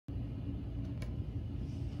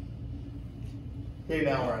Okay,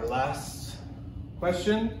 now our last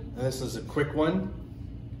question, and this is a quick one.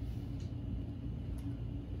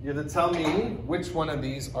 You have to tell me which one of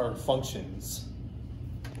these are functions.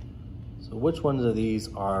 So which ones of these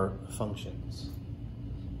are functions?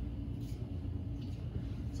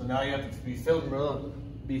 So now you have to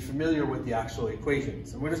be familiar with the actual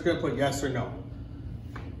equations. And we're just going to put yes or no,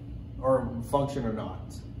 or function or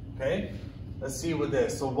not. Okay? Let's see with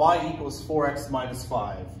this. So y equals 4x minus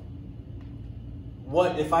 5.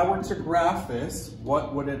 What, if I were to graph this,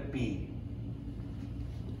 what would it be?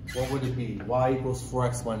 What would it be? Y equals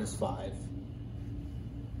 4x minus 5.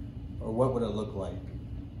 Or what would it look like?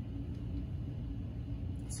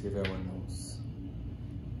 Let's see if everyone knows.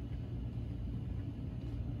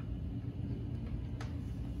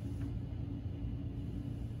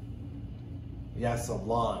 Yes, a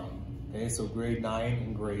line. Okay, so grade 9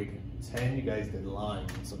 and grade 10, you guys did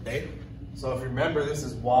lines, okay? So if you remember, this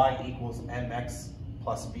is y equals mx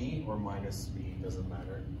plus b or minus b, doesn't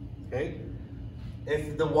matter, okay?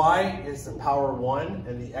 If the y is a power 1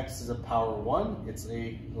 and the x is a power 1, it's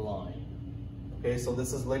a line. Okay, so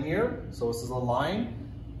this is linear, so this is a line.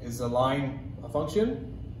 Is a line a function?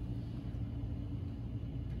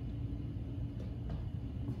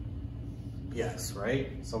 Yes, right?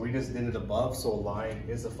 So we just did it above, so a line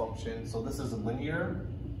is a function. So this is a linear,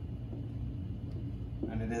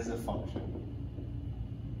 and it is a function.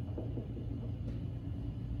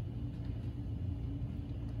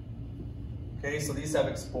 Okay, so these have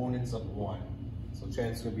exponents of 1. So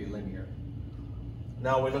chance is going to be linear.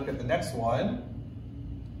 Now we look at the next one.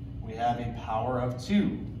 We have a power of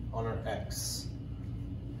 2 on our x.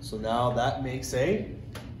 So now that makes a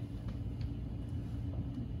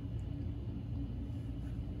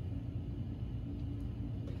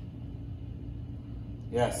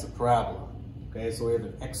yes, a parabola. Okay, so we have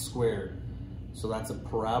an x squared. So that's a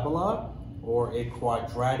parabola or a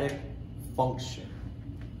quadratic function.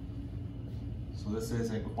 So this is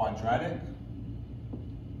a quadratic,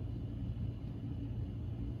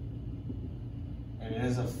 and it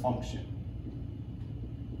is a function.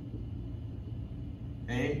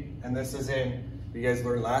 Okay, and this is in, you guys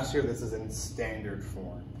learned last year, this is in standard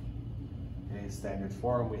form. Okay, standard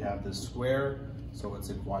form, we have the square, so it's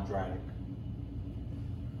a quadratic.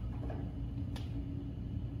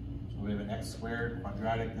 So we have an x squared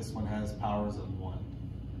quadratic, this one has powers of 1.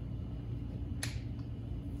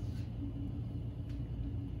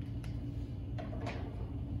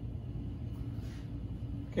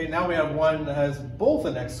 Okay, now we have one that has both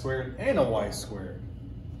an x squared and a y squared.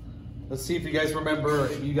 Let's see if you guys remember,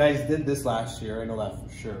 you guys did this last year, I know that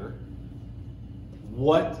for sure.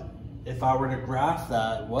 What, if I were to graph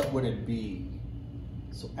that, what would it be?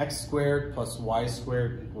 So x squared plus y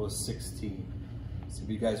squared equals 16. So if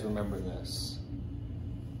you guys remember this.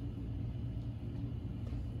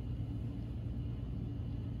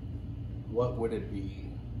 What would it be?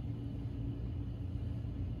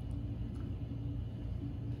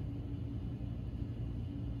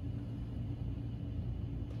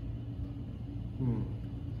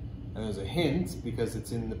 And there's a hint because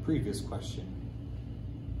it's in the previous question.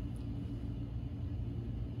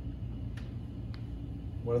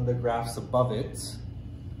 One of the graphs above it.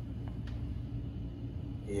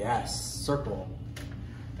 Yes, circle.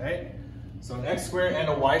 Okay, so an x squared and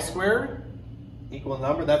a y squared equal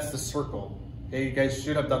number, that's the circle. Okay, you guys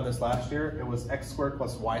should have done this last year. It was x squared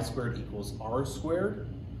plus y squared equals r squared.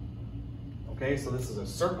 Okay, so this is a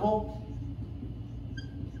circle.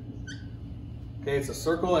 Okay, it's a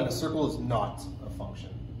circle, and a circle is not a function.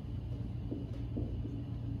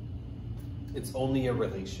 It's only a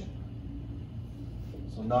relation.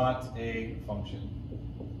 So not a function.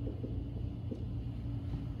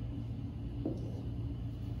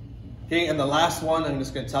 Okay, and the last one, I'm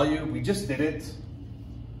just going to tell you, we just did it.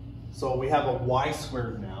 So we have a y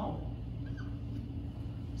squared now.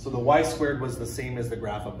 So the y squared was the same as the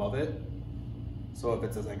graph above it. So if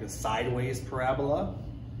it's like a sideways parabola,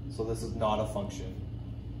 so this is not a function.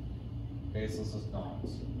 Okay, so this is not.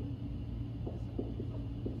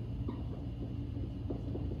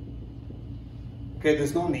 Okay,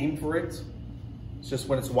 there's no name for it. It's just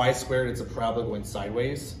when it's y squared, it's a parabola going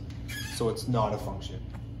sideways. So it's not a function.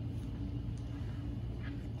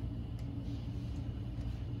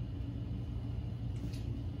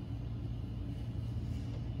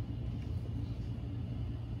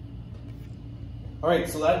 All right,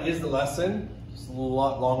 so that is the lesson. It's a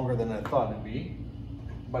lot longer than I thought it'd be,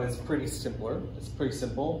 but it's pretty simpler. It's pretty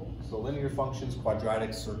simple. So linear functions,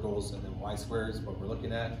 quadratic, circles, and then y squares, what we're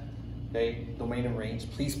looking at. Okay, domain and range.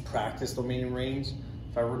 Please practice domain and range.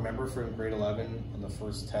 If I remember from grade 11 on the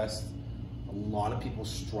first test, A lot of people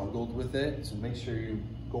struggled with it, so make sure you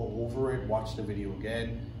go over it, watch the video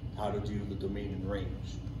again, how to do the domain and range.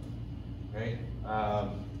 Okay,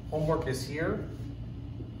 homework is here.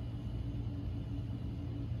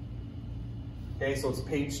 Okay, so it's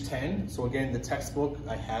page 10. So again, the textbook,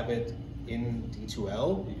 I have it in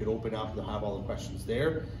D2L. You could open up, you'll have all the questions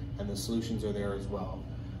there, and the solutions are there as well.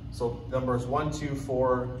 So numbers 1, 2,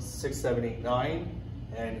 4, 6, 7, 8, 9,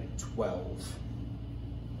 and 12.